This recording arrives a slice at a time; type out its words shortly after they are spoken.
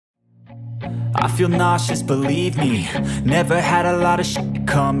I feel nauseous, believe me. Never had a lot of shit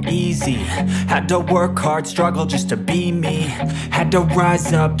come easy. Had to work hard, struggle just to be me. Had to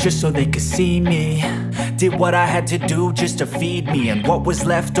rise up just so they could see me. Did what I had to do just to feed me. And what was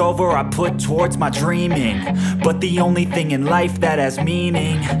left over I put towards my dreaming. But the only thing in life that has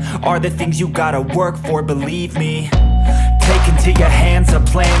meaning are the things you gotta work for, believe me. Take into your hands a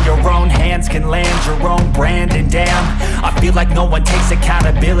plan. Your own hands can land your own brand. And damn, I feel like no one takes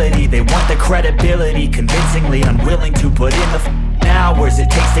accountability. They want the credibility, convincingly unwilling to put in the hours it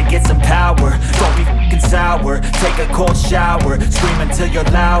takes to get some power. Don't be f***ing sour, take a cold shower. Scream until you're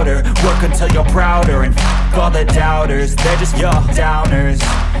louder, work until you're prouder. And f*** all the doubters, they're just your downers.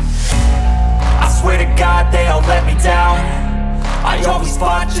 I swear to God they all let me down. I always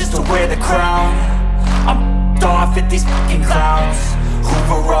fought just to wear the crown. I'm off at these fucking clowns who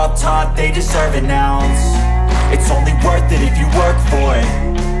were all taught they deserve an ounce. It's only worth it if you work for it.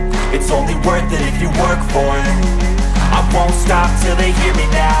 It's only worth it if you work for it. I won't stop till they hear me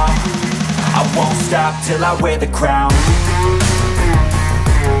now. I won't stop till I wear the crown.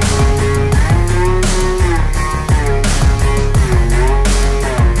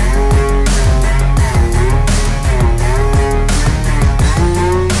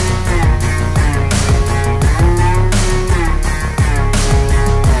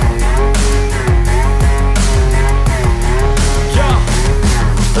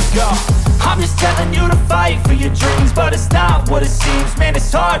 I'm just telling you to fight for your dreams, but it's not what it seems. Man,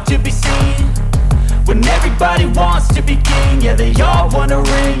 it's hard to be seen when everybody wants to be king. Yeah, they all wanna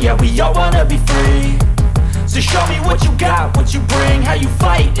ring, yeah, we all wanna be free. So show me what you got, what you bring, how you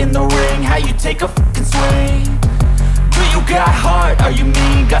fight in the ring, how you take a fucking swing. Do you got heart, are you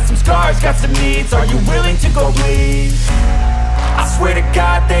mean? Got some scars, got some needs, are you willing to go bleed? I swear to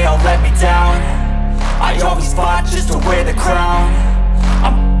God they all let me down. I always fought just to wear the crown.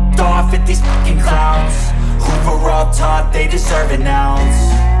 I'm off at these fucking clowns who were all taught they deserve an ounce.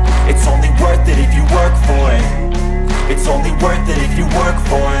 It's only worth it if you work for it. It's only worth it if you work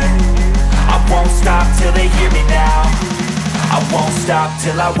for it. I won't stop till they hear me now. I won't stop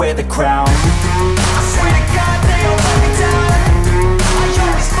till I wear the crown. I swear to God they all let me down. I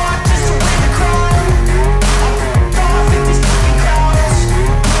always fought just to wear the crown. I'm off at these fucking clowns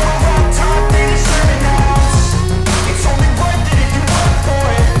who were all taught they deserve an ounce. It's only worth it if you work for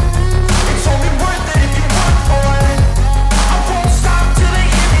it. It's only worth it if you work for it. I won't stop till they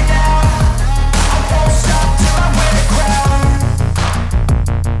hear me now. I won't stop till I wear the crown.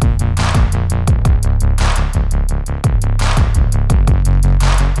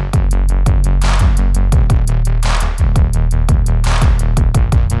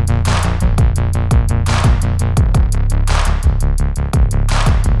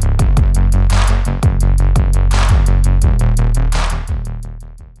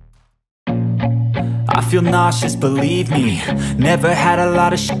 I feel nauseous, believe me. Never had a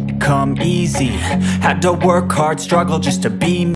lot of shit come easy. Had to work hard, struggle just to be me.